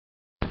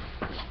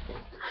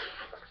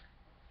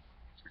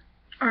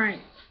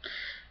Alright.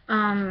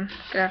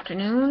 Good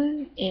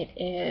afternoon. It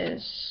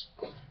is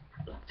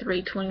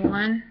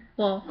 3:21.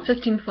 Well,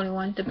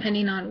 15:21,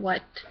 depending on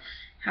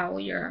how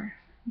you're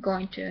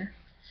going to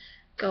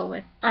go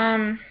with.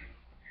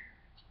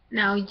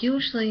 Now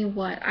usually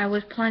what I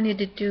was planning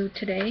to do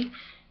today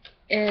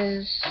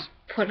is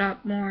put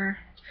up more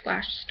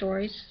flash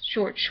stories,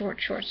 short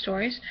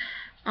stories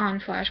on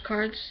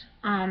flashcards,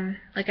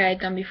 like I had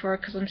done before,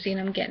 because I'm seeing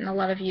them getting a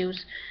lot of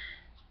views.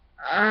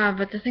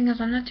 But the thing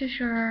is, I'm not too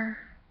sure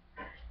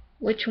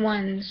which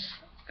ones,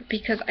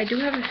 because I do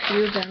have a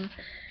few of them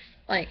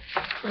like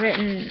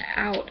written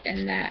out,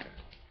 and that,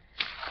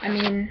 I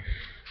mean,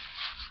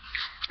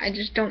 I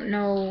just don't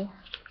know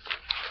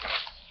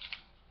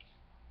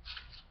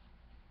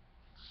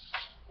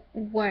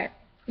what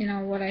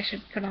what I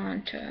should put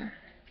on to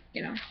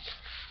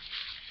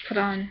put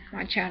on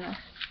my channel.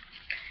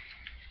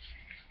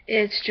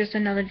 It's just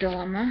another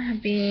dilemma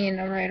being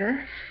a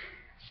writer.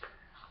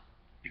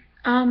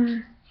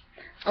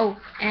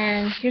 Oh,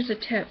 and here's a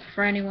tip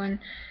for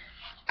anyone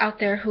out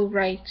there who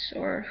writes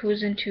or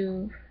who's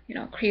into,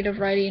 creative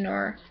writing,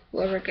 or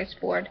whoever gets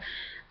bored.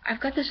 I've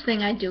got this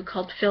thing I do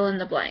called fill in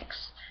the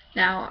blanks.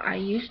 Now, I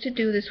used to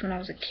do this when I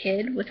was a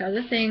kid with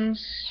other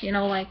things,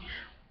 like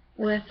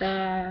with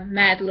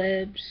Mad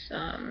Libs,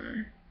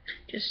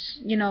 just,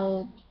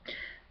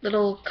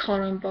 little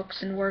coloring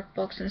books and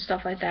workbooks and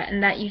stuff like that.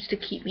 And that used to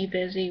keep me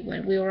busy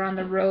when we were on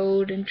the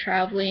road and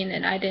traveling,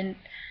 and I didn't,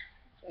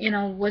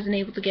 wasn't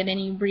able to get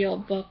any real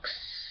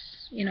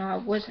books. I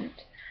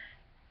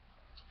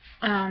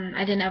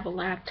didn't have a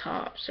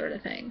laptop, sort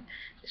of thing.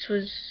 This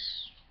was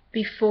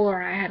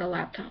before I had a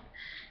laptop.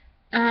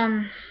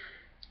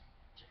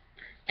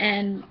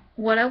 And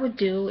what I would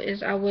do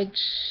is I would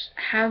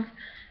have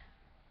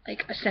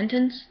like a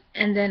sentence,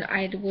 and then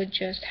I would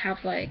just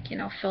have like,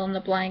 fill in the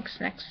blanks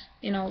next,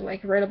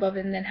 like right above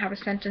it, and then have a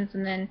sentence,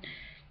 and then,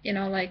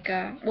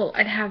 well,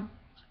 I'd have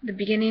the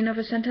beginning of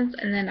a sentence,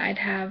 and then I'd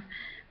have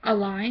a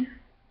line,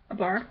 a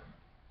bar,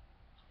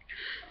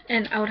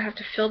 and I would have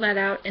to fill that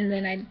out, and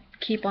then I'd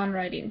keep on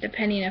writing,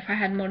 depending if I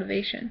had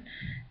motivation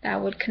that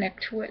would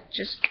connect to it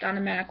just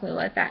automatically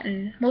like that.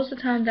 And most of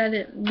the time that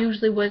it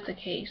usually was the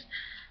case.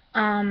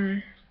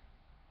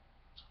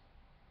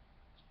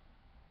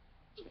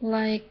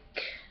 Like,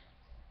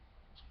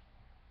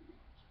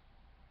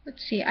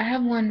 let's see, I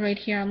have one right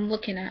here I'm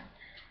looking at.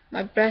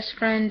 My best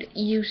friend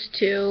used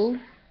to,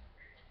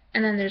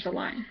 and then there's a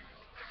line.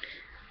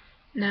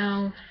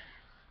 Now,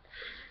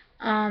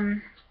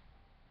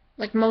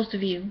 like most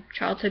of you,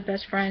 childhood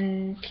best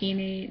friend,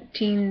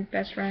 teen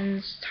best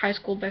friends, high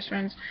school best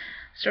friends,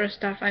 sort of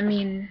stuff. I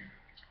mean,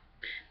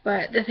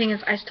 but the thing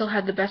is, I still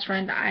had the best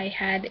friend I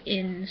had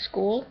in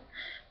school,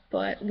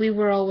 but we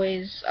were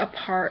always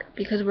apart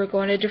because we were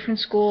going to different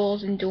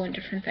schools and doing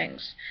different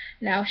things.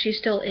 Now, she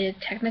still is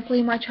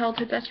technically my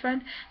childhood best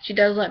friend. She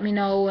does let me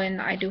know,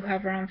 and I do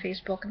have her on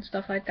Facebook and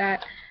stuff like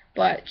that.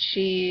 But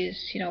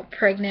she's,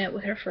 pregnant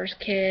with her first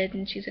kid,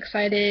 and she's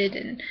excited,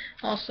 and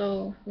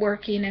also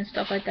working and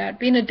stuff like that.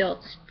 Being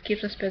adults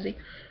keeps us busy.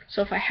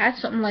 So if I had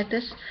something like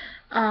this,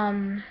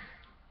 I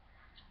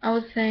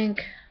would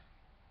think,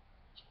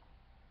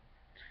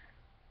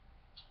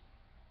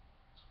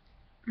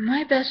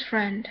 my best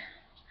friend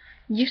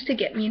used to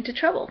get me into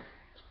trouble.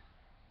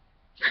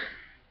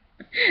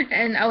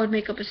 And I would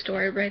make up a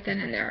story right then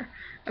and there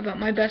about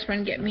my best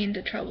friend getting me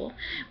into trouble,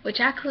 which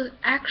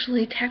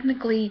actually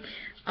technically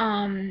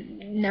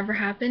never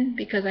happened,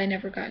 because I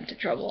never got into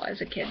trouble as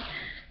a kid.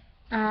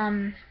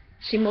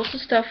 See, most of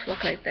the stuff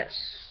look like this,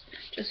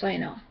 just so you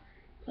know.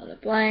 Fill the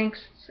blanks,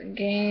 it's a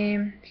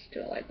game, just do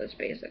it like this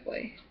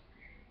basically.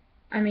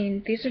 I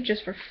mean, these are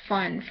just for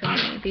fun for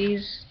me.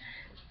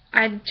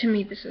 To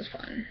me, this is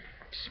fun.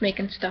 Just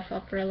making stuff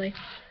up, really.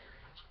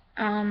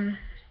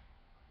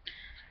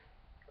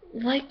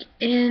 Like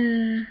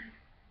in,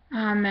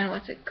 oh man,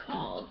 what's it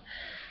called?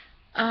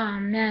 Oh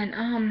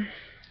man,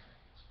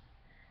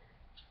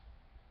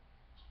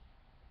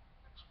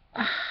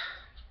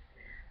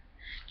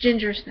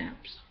 Ginger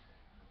Snaps.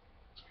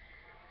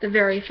 The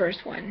very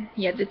first one.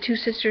 You had the two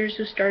sisters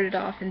who started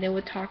off, and they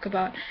would talk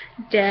about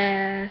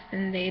death,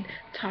 and they'd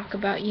talk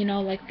about,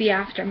 like the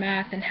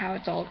aftermath and how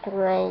it's all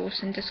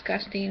gross and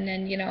disgusting,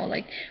 and,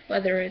 like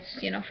whether it's,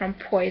 from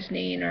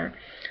poisoning or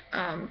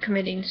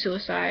committing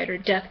suicide or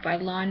death by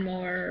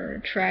lawnmower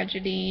or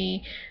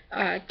tragedy,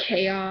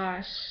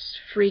 chaos,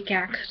 freak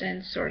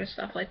accidents, sort of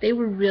stuff. Like, they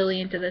were really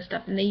into this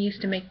stuff, and they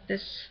used to make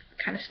this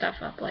kind of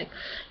stuff up, like,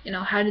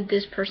 how did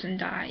this person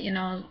die,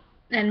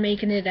 and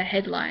making it a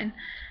headline.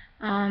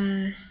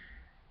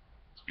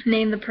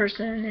 Name the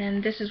person,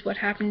 and this is what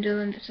happened to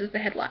them, this is the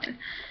headline.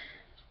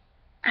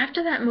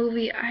 After that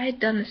movie, I had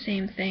done the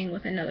same thing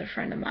with another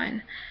friend of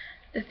mine.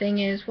 The thing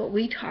is, what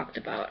we talked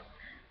about,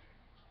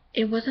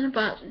 it wasn't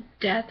about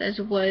death as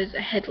it was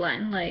a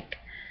headline, like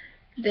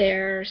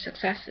their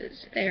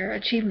successes, their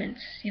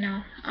achievements,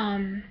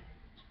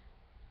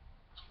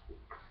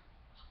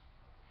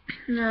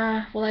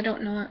 well, I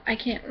don't know. I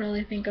can't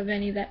really think of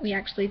any that we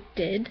actually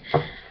did.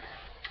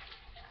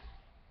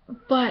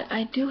 But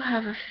I do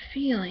have a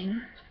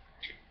feeling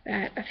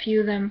that a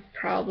few of them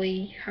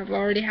probably have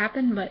already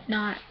happened, but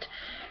not,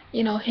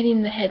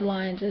 hitting the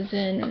headlines as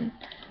in,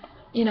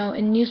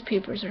 in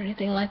newspapers or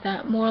anything like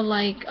that. More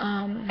like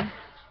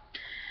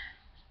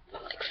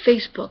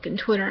Facebook and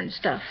Twitter and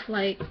stuff.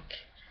 Like,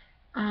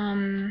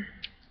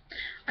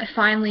 I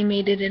finally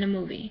made it in a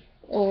movie,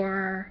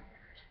 or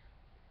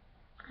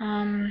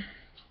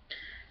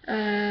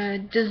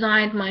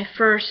designed my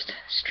first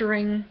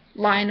string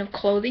line of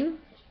clothing,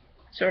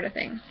 sort of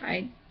thing.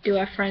 I do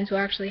have friends who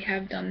actually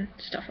have done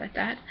stuff like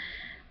that.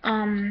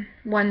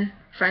 One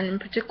friend in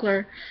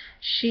particular,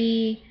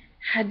 she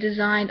had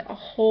designed a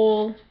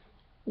whole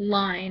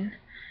line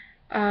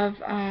of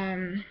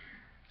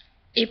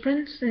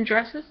aprons and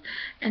dresses,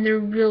 and they're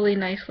really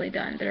nicely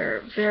done.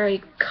 They're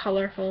very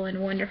colorful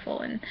and wonderful,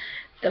 and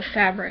the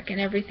fabric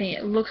and everything,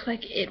 it looks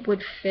like it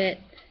would fit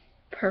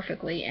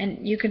perfectly,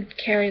 and you could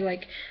carry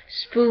like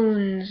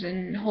spoons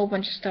and a whole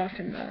bunch of stuff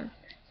in the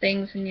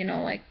things, and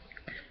like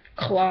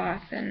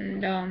cloth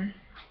and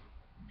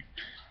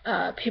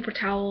paper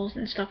towels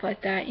and stuff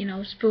like that,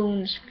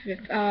 spoons,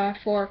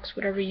 forks,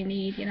 whatever you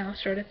need,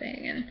 sort of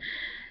thing.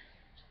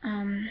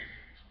 And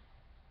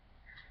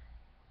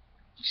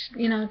just,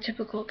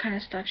 typical kind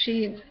of stuff.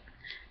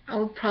 I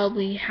would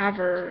probably have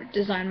her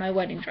design my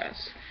wedding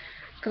dress,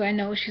 because I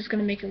know she's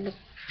gonna make it look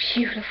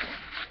beautiful.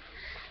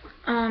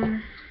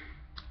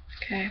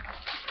 Okay.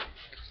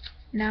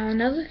 Now,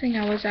 another thing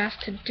I was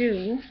asked to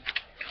do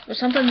was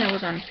something that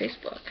was on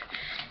Facebook,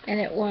 and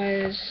it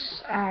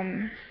was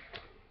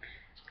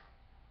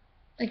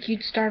like,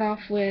 you'd start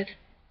off with,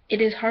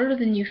 "It is harder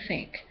than you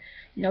think.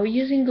 No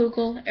using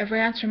Google. Every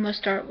answer must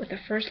start with the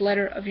first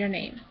letter of your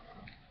name."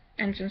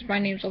 And since my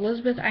name's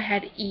Elizabeth, I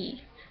had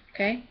E.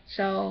 Okay,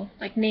 so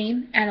like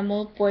name,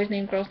 animal, boy's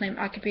name, girl's name,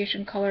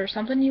 occupation, color,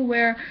 something you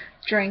wear,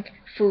 drink,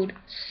 food,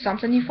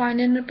 something you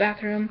find in the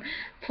bathroom,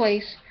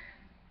 place,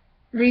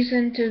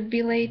 reason to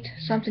be late,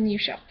 something you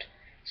shout.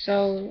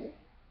 So,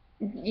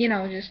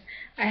 just,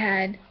 I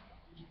had,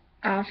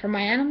 for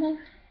my animal,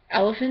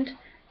 elephant,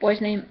 boy's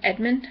name,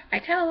 Edmund. I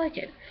kind of like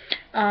it.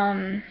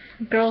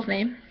 Girl's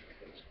name,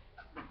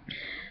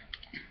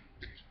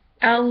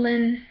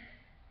 Alan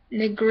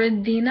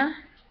Negridina.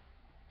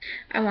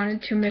 I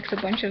wanted to mix a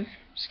bunch of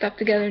stuff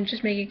together and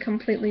just make it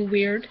completely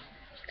weird.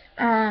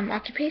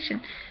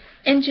 Occupation,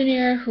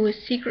 engineer who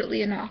is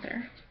secretly an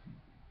author.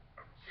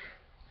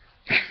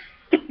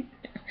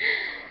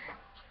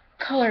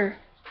 Color,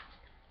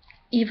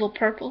 evil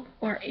purple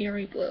or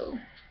airy blue.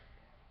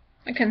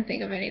 I couldn't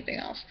think of anything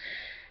else.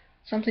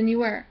 Something you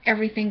wear,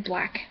 everything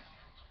black,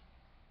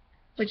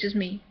 which is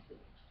me.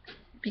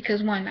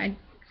 Because one, I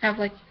have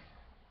like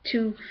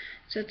 2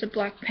 sets of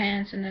black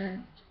pants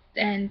and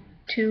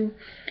 2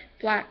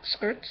 black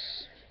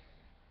skirts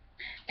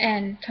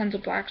and tons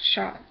of black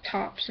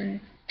tops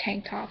and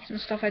tank tops and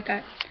stuff like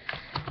that.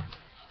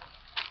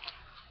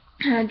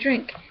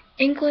 Drink,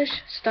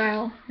 English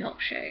style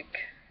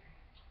milkshake.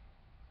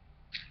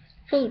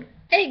 Food,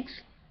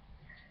 eggs,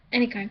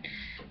 any kind.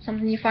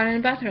 Something you find in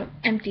a bathroom,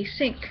 empty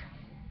sink.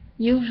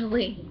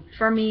 Usually,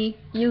 for me,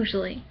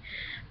 usually.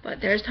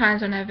 But there's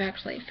times when I've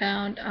actually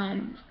found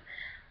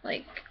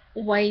like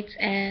white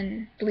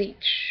and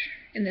bleach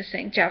in the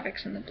sink,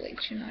 Javix in the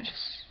bleach,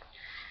 just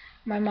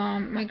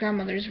my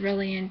grandmother's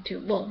really into,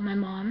 well, my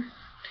mom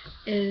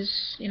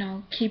is,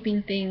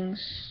 keeping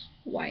things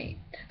white.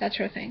 That's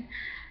her thing.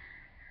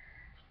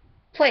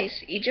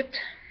 Place, Egypt.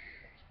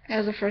 That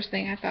was the first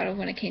thing I thought of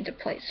when it came to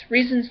place.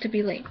 Reasons to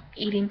be late,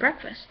 eating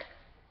breakfast.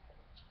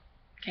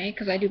 Okay,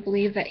 because I do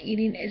believe that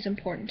eating is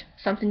important.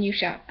 Something you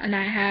shout, and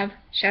I have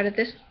shouted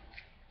this,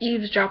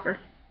 eavesdropper.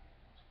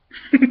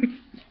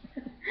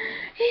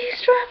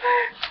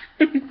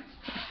 Eavesdropper!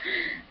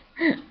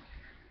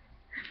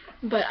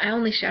 But I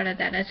only shouted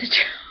that as a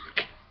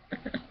joke.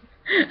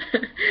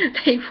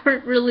 They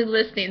weren't really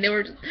listening. They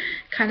were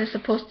kind of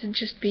supposed to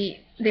just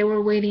be, they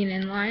were waiting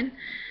in line.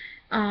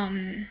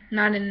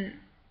 Not in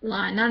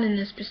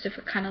a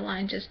specific kind of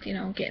line, just,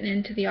 getting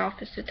into the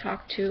office to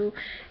talk to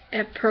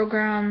a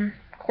program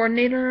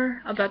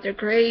coordinator about their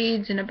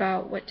grades and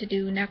about what to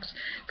do next,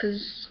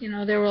 because,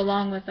 they were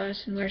along with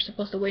us, and we were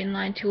supposed to wait in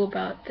line too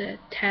about the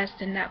test,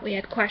 and that we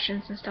had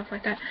questions and stuff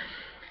like that.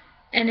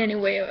 And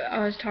anyway, I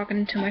was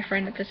talking to my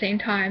friend at the same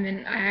time,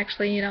 and I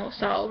actually,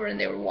 saw over, and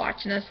they were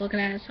watching us, looking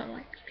at us, so I'm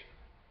like,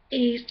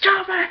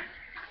 eavesdropper!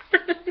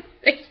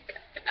 They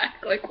got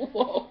back like,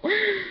 whoa.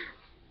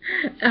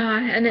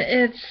 And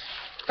it's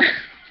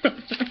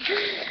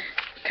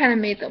kind of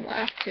made them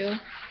laugh too,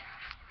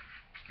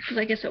 because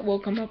I guess it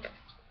woke them up.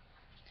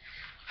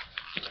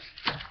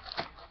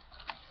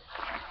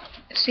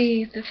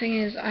 See, the thing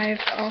is, I've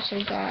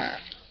also got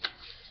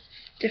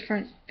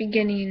different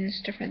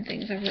beginnings, different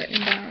things I've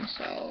written down,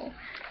 so,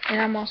 and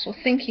I'm also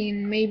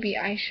thinking maybe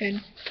I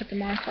should put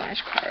them on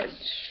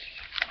flashcards,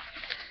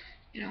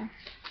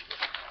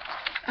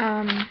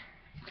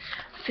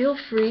 feel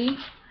free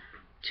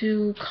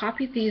to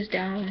copy these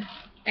down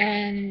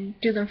and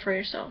do them for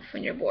yourself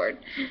when you're bored.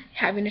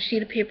 Having a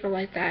sheet of paper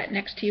like that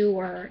next to you,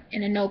 or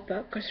in a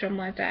notebook or something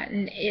like that,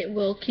 and it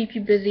will keep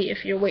you busy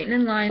if you're waiting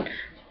in line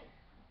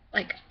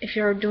like if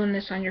you're doing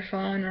this on your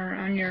phone or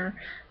on your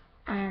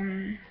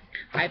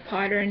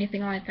iPod or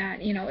anything like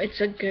that, you know, it's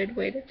a good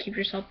way to keep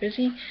yourself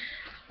busy.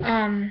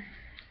 And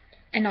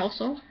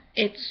also,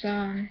 it's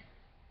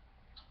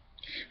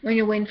when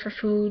you're waiting for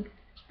food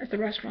at the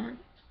restaurant,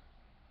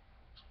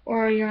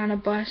 or you're on a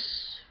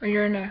bus, or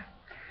you're in a,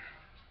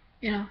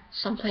 you know,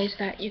 someplace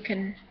that you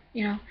can,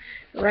 you know,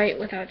 write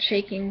without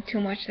shaking too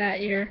much, that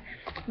your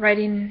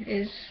writing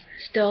is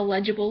still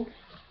legible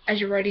as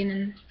you're writing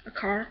in a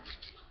car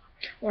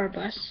or a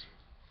bus.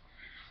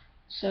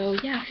 So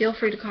yeah, feel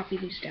free to copy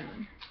these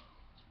down.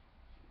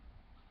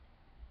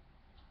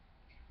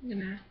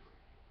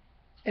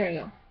 There you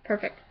go,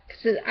 perfect.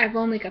 Because I've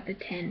only got the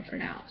 10 for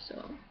now,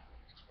 so.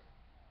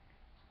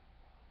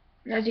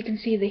 As you can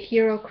see, the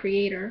hero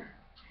creator,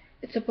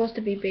 it's supposed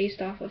to be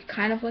based off of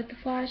kind of like the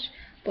Flash,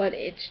 but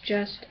it's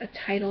just a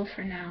title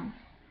for now.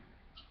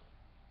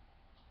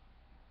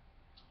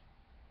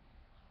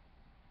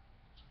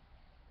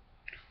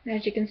 And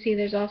as you can see,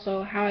 there's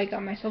also how I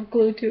got myself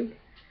glued to,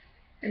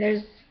 and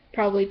there's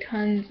probably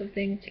tons of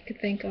things you could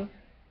think of,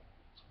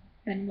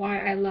 and why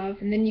I love,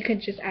 and then you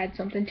could just add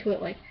something to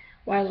it like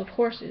why I love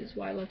horses,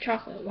 why I love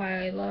chocolate,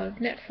 why I love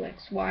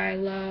Netflix, why I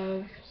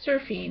love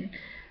surfing,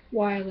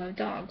 why I love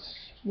dogs,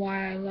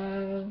 why I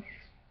love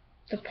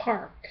the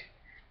park,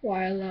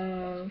 why I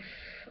love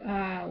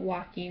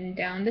walking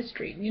down the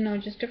street, you know,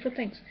 just different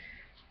things.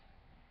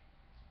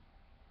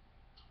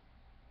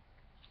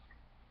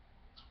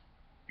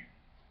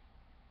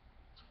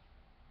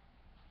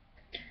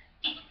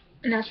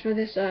 And as for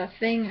this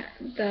thing,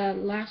 the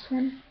last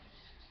one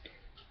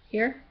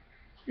here,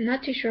 I'm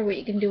not too sure what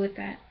you can do with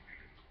that.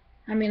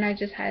 I mean, I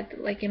just had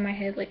like in my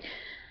head, like,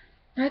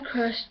 my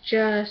crush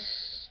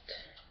just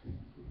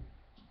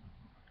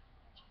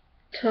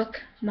took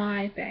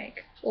my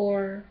bag,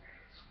 or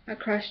my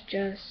crush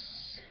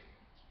just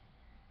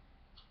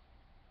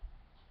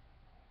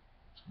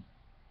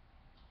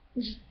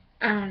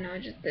I don't know,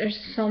 just there's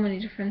so many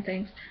different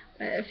things.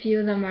 But a few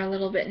of them are a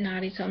little bit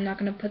naughty, so I'm not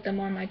going to put them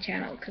on my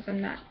channel because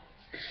I'm not,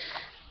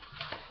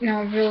 you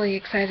know, really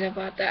excited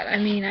about that. I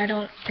mean, I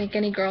don't think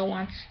any girl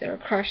wants their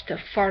crush to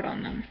fart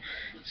on them.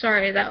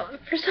 Sorry, that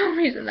for some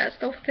reason that's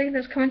the thing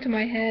that's coming to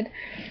my head.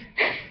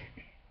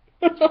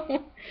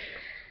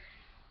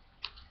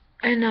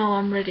 I know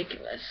I'm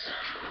ridiculous.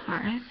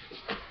 Alright.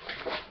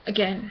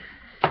 Again,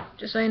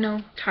 just so you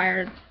know,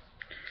 tired.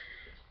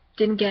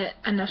 Didn't get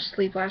enough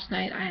sleep last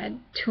night. I had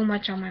too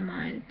much on my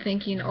mind,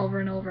 thinking over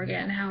and over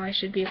again how I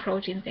should be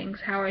approaching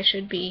things, how I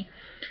should be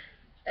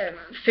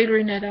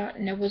figuring it out,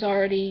 and it was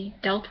already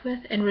dealt with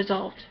and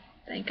resolved,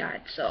 thank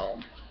God. So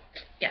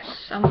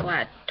yes, I'm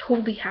glad,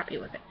 totally happy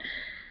with it.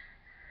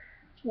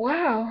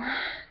 Wow,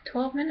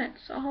 12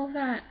 minutes, all of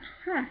that.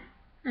 Huh,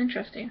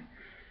 interesting.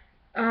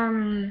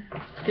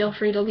 Feel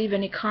free to leave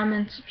any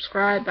comments,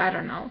 subscribe, I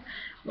don't know,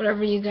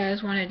 whatever you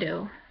guys want to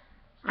do.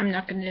 I'm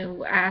not going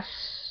to ask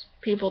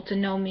people to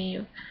know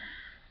me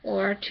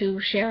or to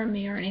share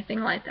me or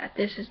anything like that.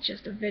 This is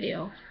just a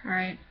video,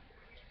 alright?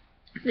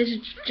 This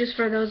is just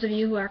for those of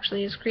you who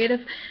actually is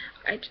creative.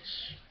 I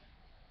just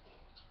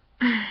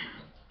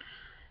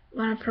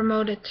want to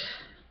promote it